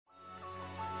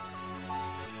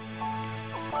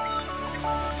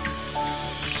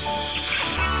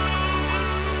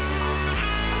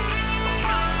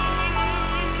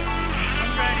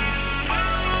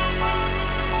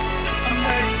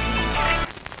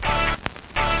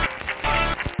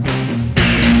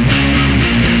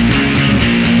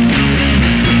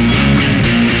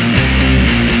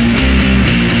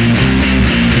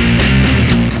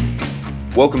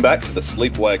Welcome back to the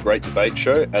Sleepaway Great Debate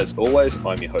Show. As always,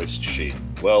 I'm your host,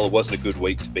 Sheehan. Well, it wasn't a good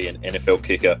week to be an NFL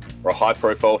kicker or a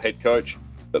high-profile head coach,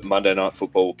 but Monday Night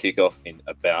Football will kick off in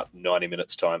about 90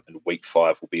 minutes' time, and Week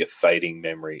 5 will be a fading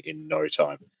memory in no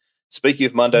time. Speaking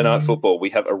of Monday Night Football,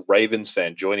 we have a Ravens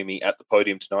fan joining me at the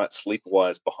podium tonight,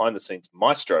 Sleepaway's behind-the-scenes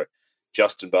maestro,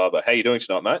 Justin Barber. How you doing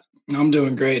tonight, mate? I'm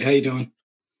doing great. How you doing?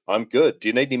 I'm good. Do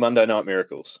you need any Monday Night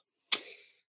miracles?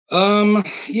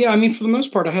 Yeah, I mean, for the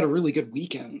most part, I had a really good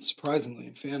weekend, surprisingly,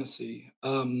 in fantasy.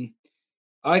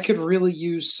 I could really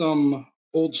use some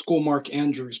old school Mark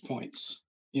Andrews points,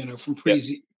 from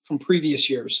previous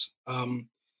years.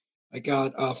 I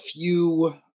got a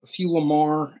few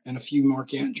Lamar and a few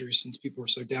Mark Andrews since people were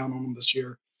so down on him this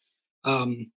year.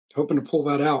 Hoping to pull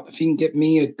that out. If he can get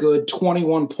me a good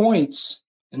 21 points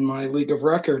in my league of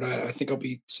record, I think I'll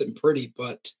be sitting pretty,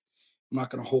 but I'm not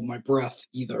going to hold my breath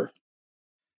either.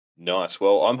 Nice.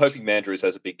 Well, I'm hoping Mandrews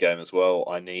has a big game as well.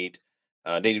 I need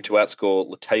him to outscore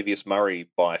Latavius Murray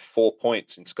by 4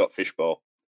 points in Scott Fishbowl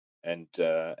and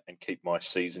keep my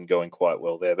season going quite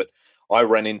well there. But I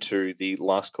ran into the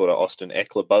last quarter Austin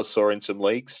Eckler buzzsaw in some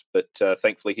leagues, but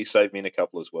thankfully he saved me in a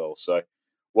couple as well. So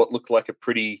what looked like a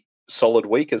pretty solid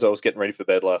week as I was getting ready for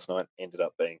bed last night ended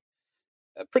up being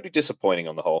pretty disappointing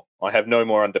on the whole. I have no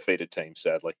more undefeated teams,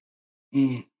 sadly.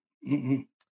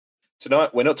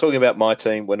 Tonight, we're not talking about my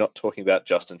team. We're not talking about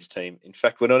Justin's team. In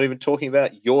fact, we're not even talking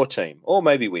about your team. Or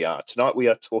maybe we are. Tonight, we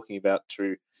are talking about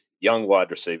two young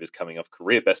wide receivers coming off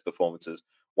career best performances.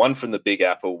 One from the Big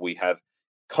Apple, we have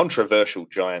controversial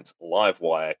Giants live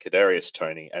wire, Kadarius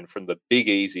Toney. And from the Big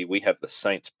Easy, we have the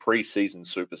Saints preseason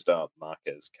superstar,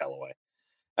 Marquez Callaway.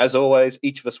 As always,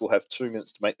 each of us will have 2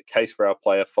 minutes to make the case for our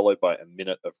player, followed by a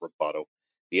minute of rebuttal.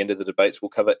 At the end of the debates, we'll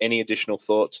cover any additional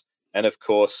thoughts. And of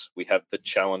course, we have the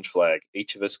challenge flag.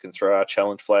 Each of us can throw our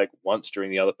challenge flag once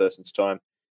during the other person's time.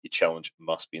 Your challenge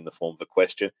must be in the form of a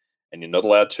question, and you're not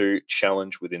allowed to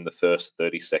challenge within the first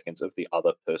 30 seconds of the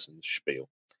other person's spiel.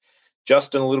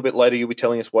 Justin, a little bit later, you'll be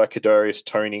telling us why Kadarius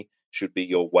Toney should be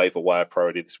your waiver wire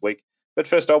priority this week. But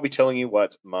first, I'll be telling you why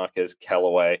it's Marquez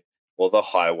Callaway or the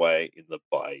highway in the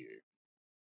bayou.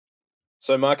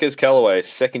 So Marquez Callaway,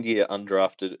 second-year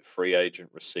undrafted free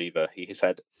agent receiver. He has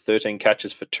had 13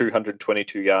 catches for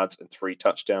 222 yards and 3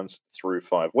 touchdowns through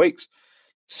 5 weeks.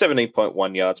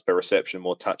 17.1 yards per reception,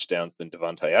 more touchdowns than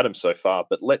Devontae Adams so far.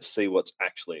 But let's see what's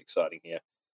actually exciting here.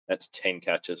 That's 10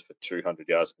 catches for 200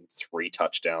 yards and 3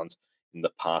 touchdowns in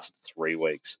the past 3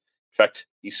 weeks. In fact,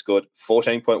 he scored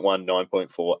 14.1,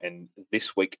 9.4, and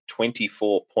this week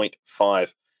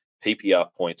 24.5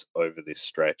 PPR points over this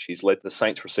stretch. He's led the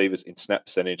Saints receivers in snap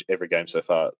percentage every game so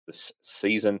far this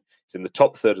season. He's in the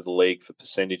top third of the league for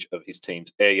percentage of his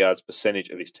team's air yards, percentage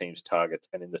of his team's targets,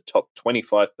 and in the top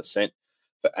 25%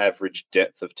 for average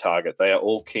depth of target. They are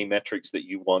all key metrics that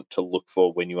you want to look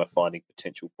for when you are finding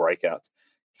potential breakouts.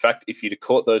 In fact, if you'd have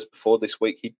caught those before this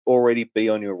week, he'd already be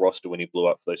on your roster when he blew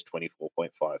up for those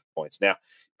 24.5 points. Now,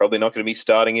 probably not going to be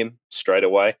starting him straight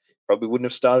away. Probably wouldn't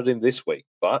have started him this week,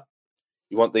 but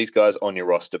you want these guys on your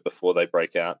roster before they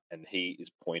break out, and he is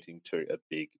pointing to a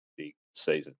big, big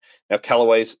season. Now,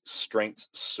 Callaway's strengths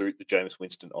suit the Jameis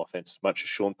Winston offense as much as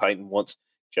Sean Payton wants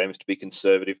Jameis to be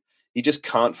conservative. He just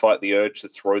can't fight the urge to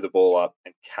throw the ball up,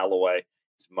 and Callaway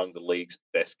is among the league's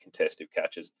best contested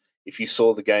catches. If you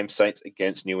saw the game Saints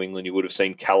against New England, you would have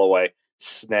seen Callaway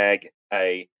snag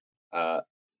a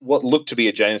what looked to be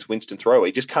a Jameis Winston throw.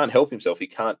 He just can't help himself. He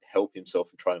can't help himself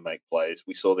in trying to make plays.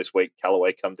 We saw this week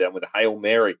Callaway come down with a Hail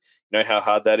Mary. You know how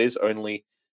hard that is? Only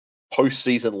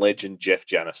postseason legend Jeff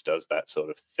Janis does that sort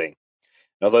of thing.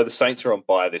 And although the Saints are on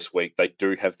bye this week, they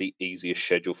do have the easiest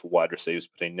schedule for wide receivers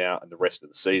between now and the rest of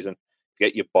the season.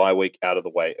 Get your bye week out of the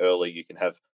way early. You can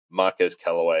have Marquez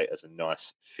Callaway as a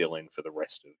nice fill-in for the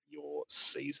rest of your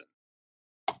season.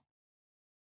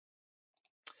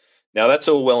 Now, that's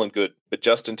all well and good, but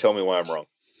Justin, tell me why I'm wrong.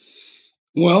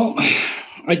 Well,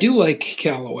 I do like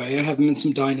Callaway. I have him in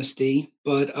some Dynasty,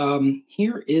 but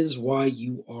here is why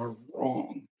you are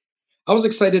wrong. I was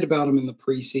excited about him in the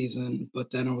preseason,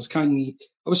 but then I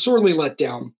was sorely let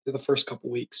down for the first couple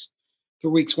weeks.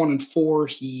 Through weeks 1 and 4,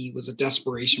 he was a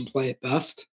desperation play at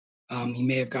best. He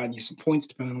may have gotten you some points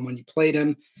depending on when you played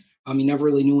him. You never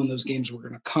really knew when those games were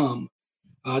going to come.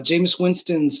 Jameis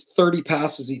Winston's 30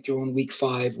 passes he threw in week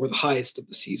 5 were the highest of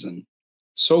the season.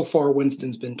 So far,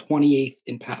 Winston's been 28th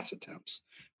in pass attempts,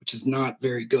 which is not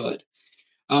very good.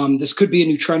 This could be a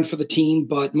new trend for the team,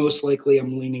 but most likely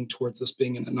I'm leaning towards this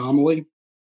being an anomaly.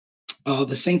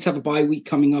 The Saints have a bye week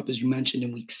coming up, as you mentioned,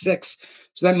 in week 6.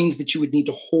 So that means that you would need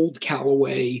to hold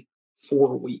Callaway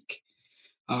for a week.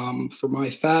 For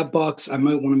my fab bucks, I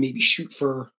might want to maybe shoot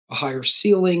for a higher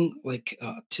ceiling, like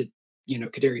to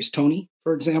Kadarius Toney,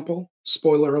 for example.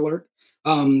 Spoiler alert.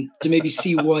 To maybe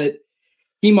see what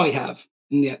he might have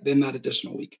in that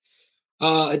additional week.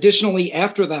 Additionally,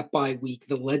 after that bye week,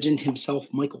 the legend himself,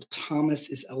 Michael Thomas,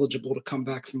 is eligible to come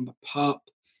back from the PUP,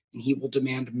 and he will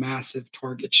demand massive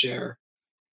target share.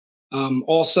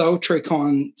 Also,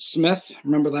 Tre'Quan Smith,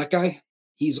 remember that guy?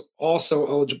 He's also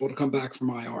eligible to come back from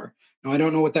IR. Now, I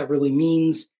don't know what that really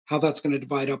means, how that's going to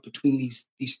divide up between these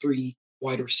three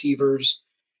wide receivers,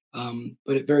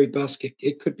 but at very best,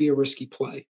 it could be a risky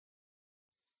play.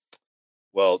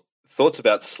 Well, thoughts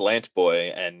about Slant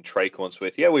Boy and Tre'Quan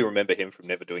Smith? Yeah, we remember him from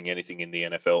never doing anything in the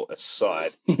NFL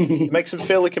aside. He makes some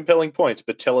fairly compelling points,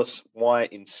 but tell us why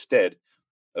instead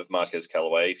of Marquez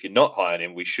Callaway, if you're not high on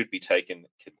him, we should be taking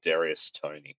Kadarius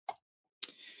Toney.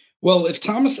 Well, if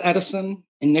Thomas Edison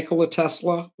and Nikola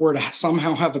Tesla were to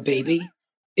somehow have a baby,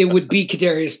 it would be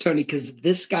Kadarius Toney, because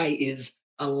this guy is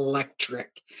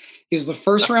electric. He was the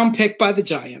first round pick by the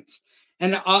Giants.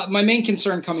 And my main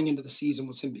concern coming into the season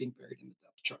was him being buried in the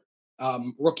depth chart.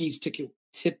 Rookies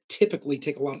typically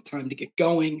take a lot of time to get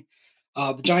going.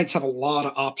 The Giants have a lot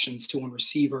of options to one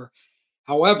receiver.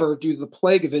 However, due to the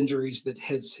plague of injuries that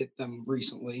has hit them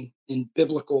recently in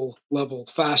biblical level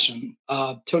fashion,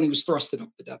 Toney was thrusted up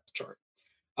the depth chart.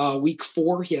 Week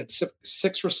 4, he had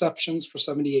 6 receptions for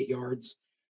 78 yards.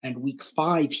 And week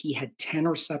 5, he had 10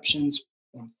 receptions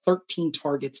on 13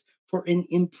 targets for an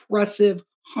impressive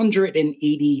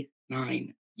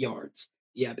 189 yards.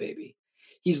 Yeah, baby.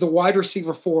 He's the wide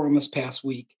receiver 4 on this past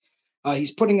week.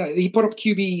 He put up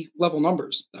QB level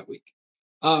numbers that week.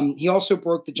 He also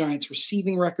broke the Giants'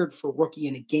 receiving record for rookie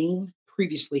in a game,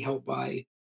 previously held by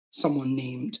someone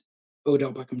named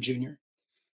Odell Beckham Jr.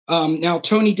 Now,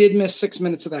 Toney did miss 6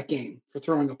 minutes of that game for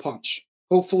throwing a punch.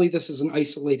 Hopefully, this is an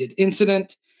isolated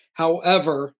incident.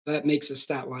 However, that makes his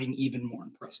stat line even more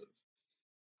impressive.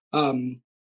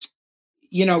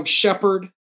 Shepard,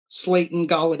 Slayton,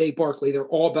 Golladay, Barkley, they're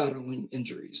all battling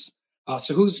injuries.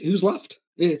 So who's left?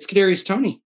 It's Kadarius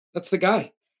Toney. That's the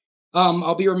guy.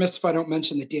 I'll be remiss if I don't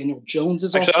mention that Daniel Jones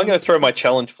is actually. I'm going to throw my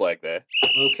challenge flag there.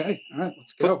 Okay, all right,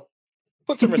 let's go.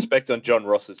 Put some respect on John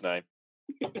Ross's name,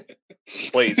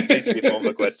 please. Please give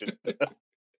the question.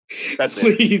 That's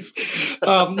please.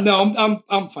 No,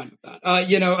 I'm fine with that.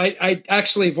 I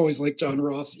actually have always liked John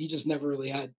Ross. He just never really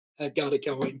had got it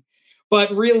going.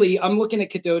 But really, I'm looking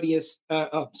at Kadarius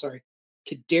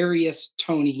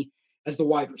Toney as the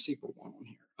wide receiver 1 on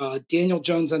here. Daniel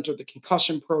Jones entered the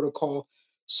concussion protocol.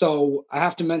 So I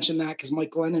have to mention that because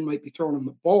Mike Glennon might be throwing him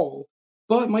the ball,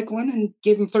 but Mike Glennon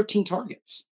gave him 13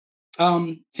 targets.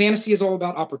 Fantasy is all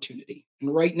about opportunity.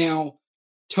 And right now,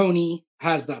 Toney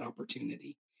has that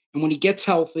opportunity. And when he gets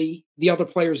healthy, the other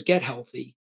players get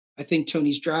healthy. I think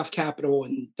Toney's draft capital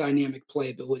and dynamic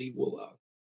playability will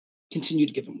continue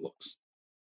to give him looks.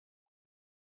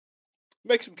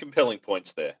 Make some compelling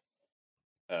points there.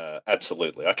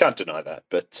 Absolutely. I can't deny that.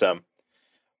 But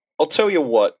I'll tell you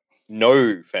what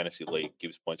no fantasy league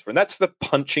gives points for, and that's for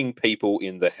punching people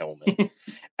in the helmet.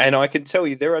 And I can tell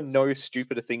you there are no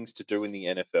stupider things to do in the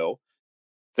NFL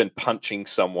than punching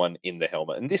someone in the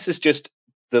helmet. And this is just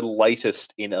the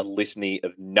latest in a litany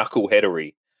of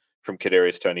knuckleheadery from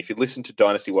Kadarius Toney. If you listen to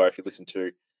Dynasty Wire, if you listen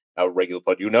to our regular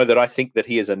pod, you'll know that I think that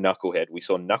he is a knucklehead. We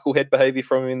saw knucklehead behavior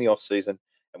from him in the offseason,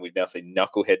 and we've now seen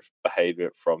knucklehead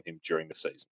behavior from him during the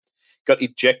season. Got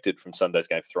ejected from Sunday's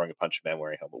game for throwing a punch at a man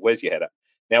wearing a helmet. Where's your head at?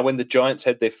 Now, when the Giants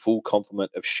had their full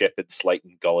complement of Shepard,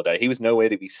 Slayton, Golladay, he was nowhere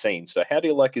to be seen. So how do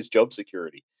you like his job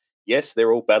security? Yes,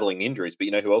 they're all battling injuries, but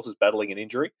you know who else is battling an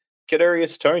injury?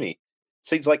 Kadarius Toney.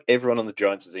 Seems like everyone on the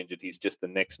Giants is injured. He's just the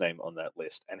next name on that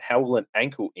list. And how will an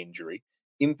ankle injury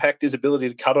impact his ability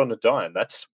to cut on a dime?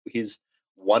 That's his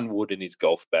one wood in his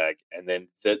golf bag. And then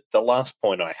the last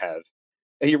point I have,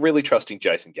 are you really trusting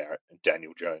Jason Garrett and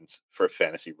Daniel Jones for a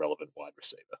fantasy relevant wide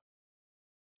receiver?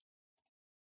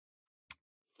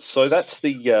 So that's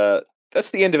the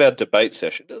end of our debate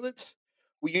session.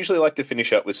 We usually like to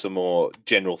finish up with some more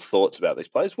general thoughts about these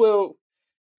players. Well,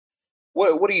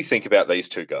 what do you think about these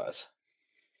two guys?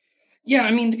 Yeah,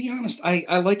 I mean, to be honest,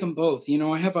 I like them both.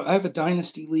 I have a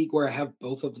dynasty league where I have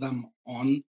both of them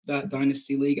on that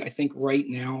dynasty league. I think right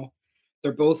now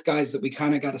they're both guys that we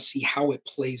kind of got to see how it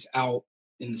plays out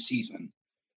in the season,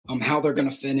 how they're going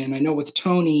to fit in. I know with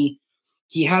Toney,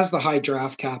 he has the high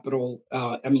draft capital.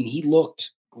 I mean, he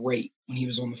looked great when he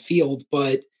was on the field,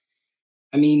 but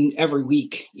I mean, every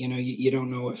week, you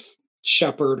don't know if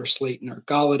Shepard or Slayton or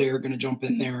Golladay are going to jump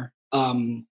in there.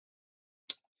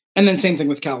 And then same thing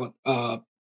with Callaway.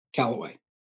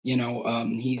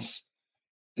 He's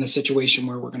in a situation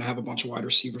where we're going to have a bunch of wide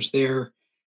receivers there.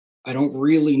 I don't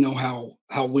really know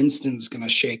how Winston's going to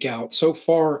shake out. So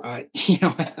far, I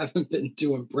I haven't been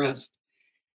too impressed.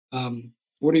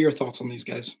 What are your thoughts on these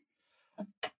guys?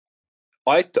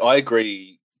 I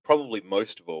agree probably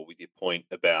most of all with your point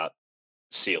about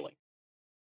ceiling,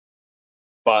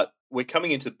 but we're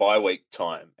coming into bye week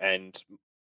time, and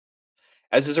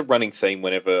as is a running theme,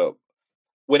 whenever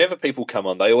people come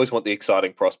on, they always want the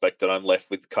exciting prospect, and I'm left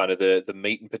with kind of the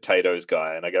meat and potatoes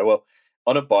guy. And I go, well,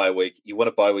 on a bye week, you want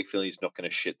a bye week feeling he's not going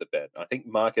to shit the bed. I think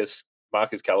Marcus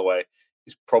Callaway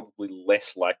is probably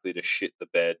less likely to shit the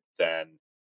bed than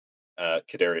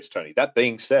Kadarius Tony. That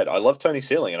being said, I love Tony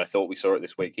Sealing, and I thought we saw it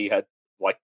this week. He had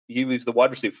like he was the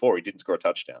wide receiver 4. He didn't score a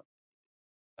touchdown.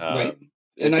 Right. Um,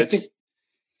 And that's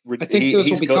I think those will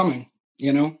he's be got coming,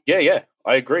 you know? yeah.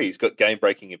 I agree. He's got game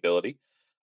breaking ability.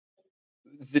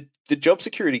 The job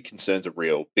security concerns are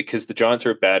real because the Giants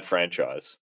are a bad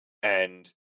franchise,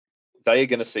 and they are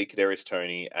going to see Kadarius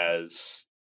Tony as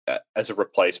a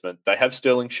replacement. They have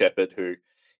Sterling Shepard, who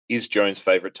is Jones'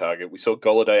 favorite target. We saw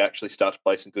Golladay actually start to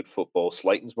play some good football.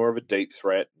 Slayton's more of a deep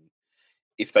threat.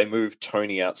 If they move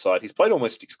Tony outside, he's played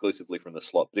almost exclusively from the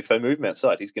slot. But if they move him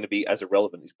outside, he's going to be as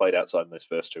irrelevant. He's played outside in those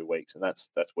first 2 weeks, and that's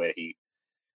where he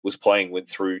was playing with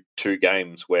through 2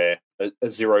 games where a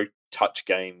zero touch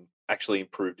game actually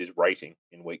improved his rating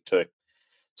in week 2.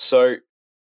 So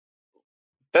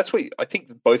that's where I think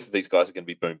that both of these guys are going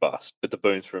to be boom bust, but the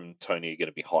booms from Tony are going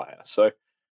to be higher. So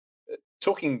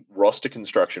talking roster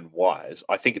construction wise,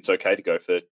 I think it's okay to go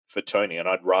for Tony, and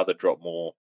I'd rather drop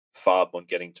more farb on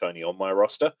getting Tony on my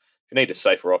roster. If you need a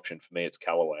safer option for me, it's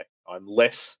Callaway. I'm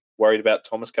less worried about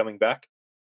Thomas coming back,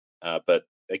 but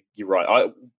you're right.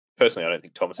 I don't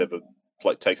think Thomas ever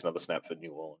takes another snap for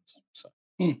New Orleans. So.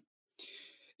 Hmm.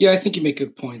 Yeah, I think you make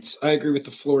good points. I agree with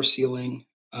the floor ceiling.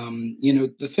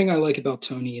 The thing I like about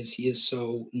Tony is he is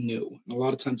so new. And a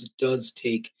lot of times it does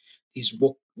take these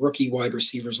rookie wide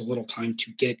receivers a little time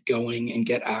to get going and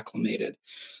get acclimated.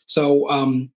 So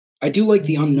I do like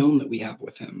the unknown that we have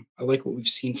with him. I like what we've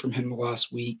seen from him the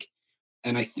last week.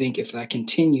 And I think if that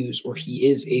continues or he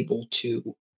is able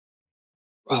to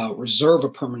reserve a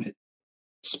permanent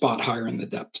spot higher in the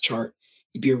depth chart,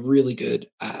 he'd be a really good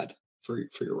add for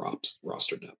your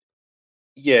roster depth.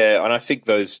 Yeah, and I think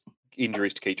those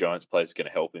injuries to key Giants players are going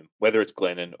to help him, whether it's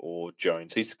Glennon or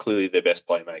Jones. He's clearly their best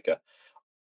playmaker.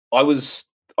 I was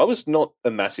not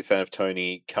a massive fan of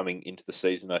Tony coming into the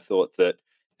season. I thought that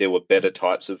there were better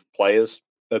types of players,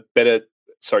 better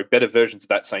versions of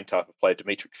that same type of player,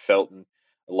 Demetric Felton,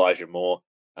 Elijah Moore,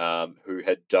 who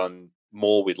had done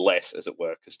more with less, as it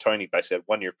were, because Tony basically had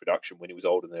 1 year of production when he was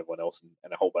older than everyone else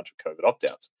and a whole bunch of COVID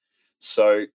opt-outs.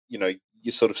 So, you're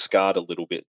sort of scarred a little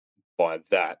bit by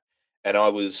that. And I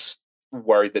was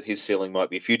worried that his ceiling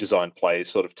might be a few design plays,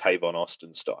 sort of Tavon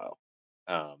Austin style.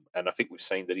 And I think we've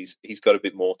seen that he's got a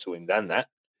bit more to him than that.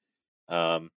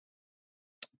 But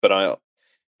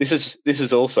this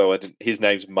is also his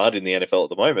name's mud in the NFL at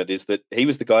the moment. Is that he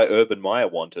was the guy Urban Meyer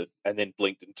wanted, and then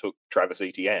blinked and took Travis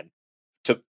Etienne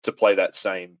to play that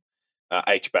same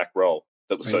H back role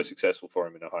that was so successful for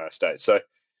him in Ohio State. So,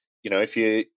 if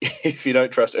you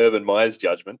don't trust Urban Meyer's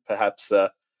judgment, perhaps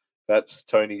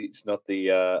Tony's not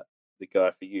the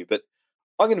guy for you. But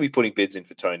I'm going to be putting bids in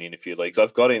for Tony in a few leagues.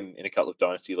 I've got him in a couple of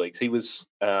dynasty leagues. He was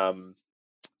a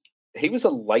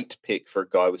late pick for a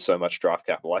guy with so much draft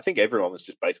capital. I think everyone was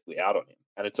just basically out on him,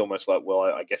 and it's almost like, well,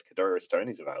 I guess Kadarius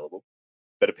Tony's available.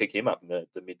 Better pick him up in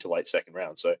the mid to late second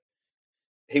round. So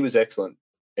he was excellent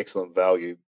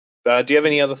value. Do you have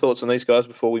any other thoughts on these guys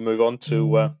before we move on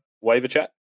to waiver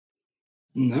chat?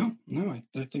 No,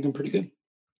 I think I'm pretty good.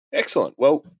 Excellent.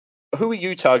 Well, who are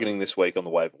you targeting this week on the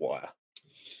waiver wire?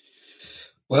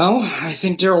 Well, I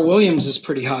think Darrell Williams is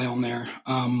pretty high on there.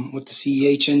 With the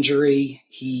CEH injury,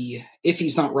 if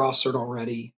he's not rostered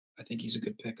already, I think he's a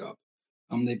good pickup.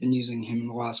 They've been using him in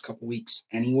the last couple weeks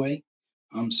anyway.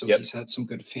 So he's had some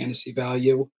good fantasy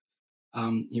value.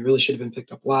 He really should have been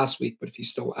picked up last week, but if he's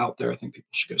still out there, I think people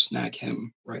should go snag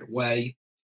him right away.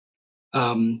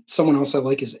 Someone else I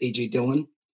like is AJ Dillon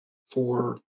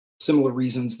for similar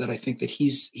reasons that I think that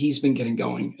he's been getting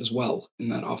going as well in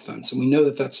that offense. And we know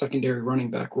that secondary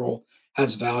running back role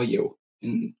has value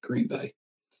in Green Bay.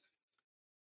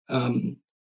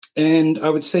 And I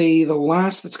would say the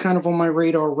last that's kind of on my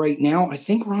radar right now, I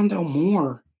think Rondale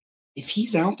Moore, if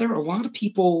he's out there, a lot of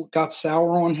people got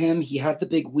sour on him. He had the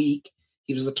big week.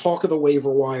 He was the talk of the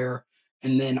waiver wire.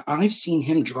 And then I've seen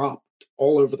him drop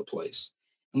all over the place.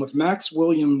 And with Max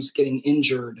Williams getting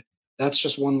injured, that's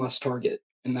just one less target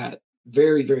in that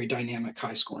very, very dynamic,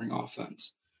 high-scoring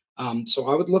offense. So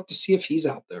I would look to see if he's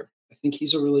out there. I think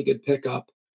he's a really good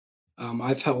pickup.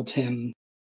 I've held him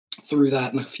through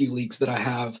that in a few leagues that I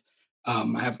have.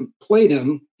 I haven't played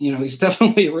him. He's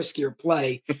definitely a riskier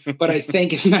play. But I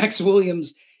think if Max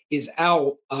Williams is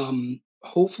out,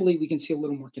 hopefully we can see a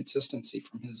little more consistency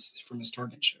from his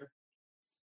target share.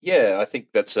 Yeah, I think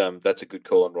that's a good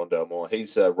call on Rondale Moore.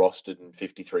 He's rostered in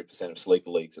 53% of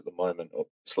sleeper leagues at the moment, or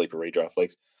sleeper redraft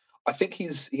leagues. I think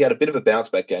he had a bit of a bounce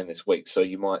back game this week, so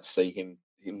you might see him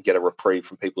get a reprieve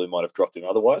from people who might have dropped him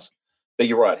otherwise. But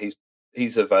you're right,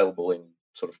 he's available in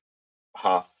sort of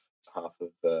half of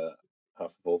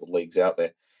all the leagues out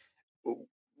there.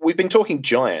 We've been talking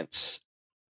Giants.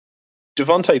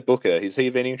 Devontae Booker, is he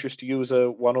of any interest to you as a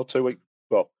 1 or 2 week?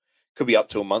 Well, could be up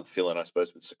to a month fill-in, I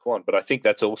suppose, with Saquon. But I think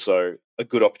that's also a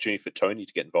good opportunity for Tony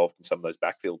to get involved in some of those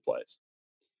backfield plays.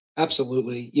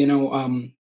 Absolutely.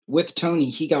 With Tony,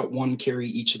 he got 1 carry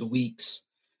each of the weeks.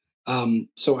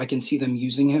 So I can see them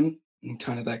using him in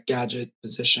kind of that gadget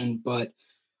position. But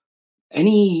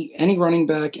any running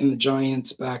back in the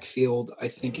Giants backfield, I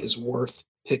think, is worth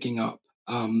picking up.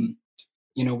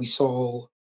 We saw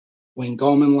Wayne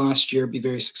Gallman last year be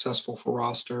very successful for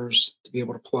rosters to be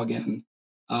able to plug in.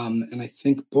 And I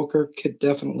think Booker could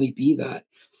definitely be that.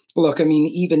 Look, I mean,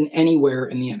 even anywhere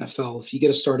in the NFL, if you get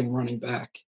a starting running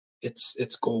back,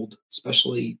 it's gold,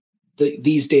 especially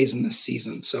these days in this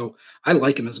season. So I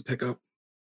like him as a pickup.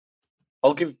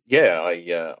 I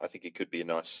think it could be a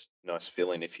nice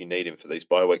fill-in if you need him for these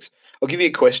bye weeks. I'll give you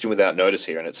a question without notice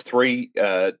here, and it's 3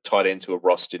 tight ends who are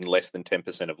rostered in less than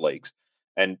 10% of leagues,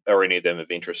 and are any of them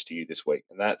of interest to you this week?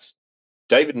 And that's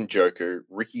David Njoku,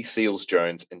 Ricky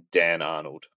Seals-Jones, and Dan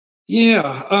Arnold.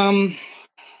 Yeah.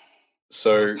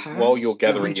 So while you're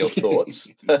gathering your thoughts,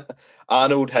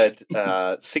 Arnold had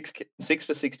 6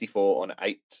 for 64 on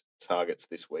 8 targets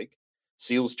this week.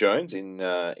 Seals-Jones in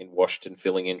Washington,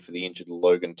 filling in for the injured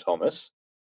Logan Thomas,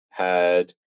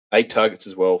 had 8 targets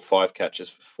as well, 5 catches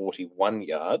for 41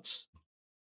 yards.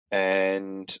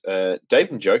 And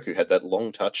David Njoku had that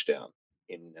long touchdown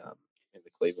in the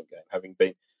Cleveland game, having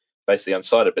been basically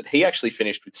unsighted. But he actually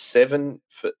finished with 7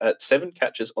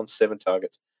 catches on 7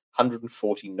 targets,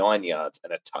 149 yards,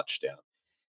 and a touchdown.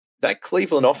 That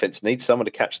Cleveland offense needs someone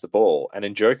to catch the ball, and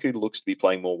Njoku looks to be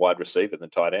playing more wide receiver than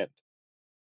tight end.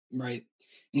 Right.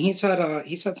 And he's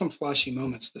had some flashy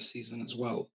moments this season as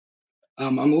well.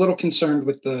 I'm a little concerned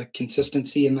with the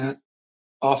consistency in that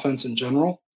offense in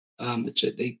general.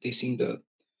 They seem to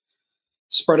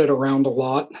spread it around a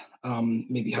lot,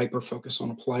 maybe hyper focus on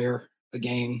a player a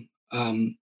game.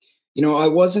 I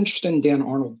was interested in Dan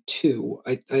Arnold too.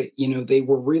 They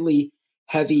were really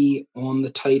heavy on the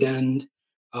tight end.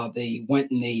 They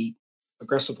went and they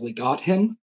aggressively got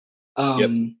him.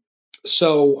 Yep.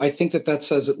 So I think that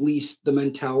says at least the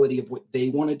mentality of what they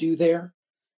want to do there.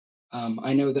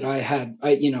 I know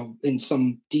that in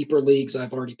some deeper leagues,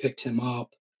 I've already picked him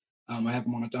up. I have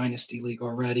him on a dynasty league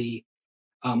already.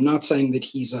 I'm not saying that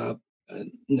he's a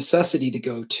necessity to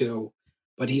go to,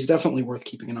 but he's definitely worth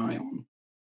keeping an eye on.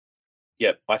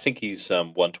 Yeah, I think he's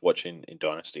one to watch in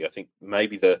Dynasty. I think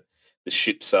maybe the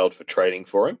ship sailed for trading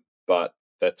for him, but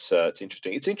that's it's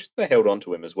interesting. It's interesting they held on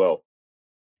to him as well.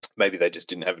 Maybe they just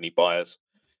didn't have any buyers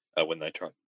when they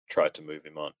tried to move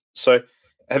him on. So,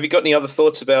 have you got any other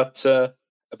thoughts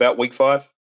about week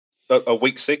 5?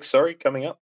 Week 6, sorry, coming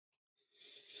up?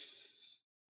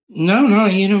 No,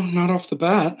 not off the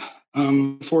bat.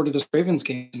 Forward to this Ravens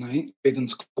game tonight,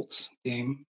 Ravens Colts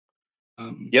game.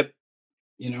 Yep.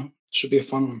 Should be a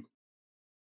fun one.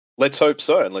 Let's hope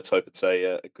so, and let's hope it's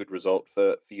a good result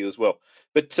for you as well.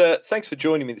 But thanks for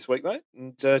joining me this week, mate,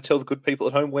 and tell the good people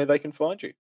at home where they can find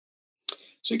you.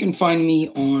 So you can find me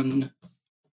on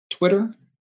Twitter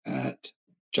at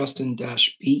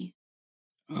Justin-B.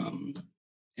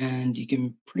 And you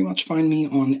can pretty much find me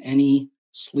on any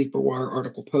Sleeper Wire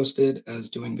article posted as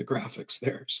doing the graphics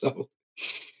there. So,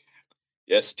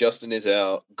 yes, Justin is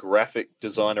our graphic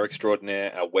designer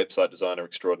extraordinaire, our website designer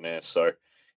extraordinaire. So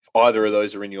if either of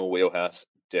those are in your wheelhouse,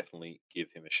 definitely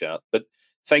give him a shout. But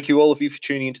thank you all of you for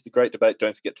tuning into the great debate.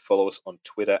 Don't forget to follow us on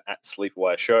Twitter at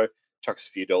Sleepawire Show. Chuck us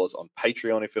a few dollars on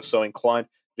Patreon if you're so inclined.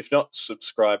 If not,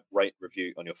 subscribe, rate,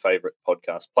 review on your favorite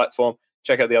podcast platform.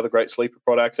 Check out the other great Sleeper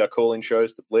products, our call-in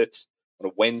shows, The Blitz on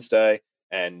a Wednesday,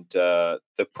 and the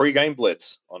pre-game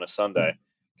Blitz on a Sunday.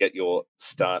 Get your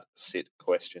start-sit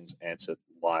questions answered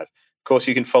live. Of course,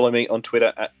 you can follow me on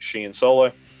Twitter at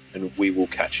SheehanSolo, and we will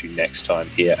catch you next time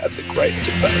here at the Great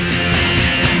Debate.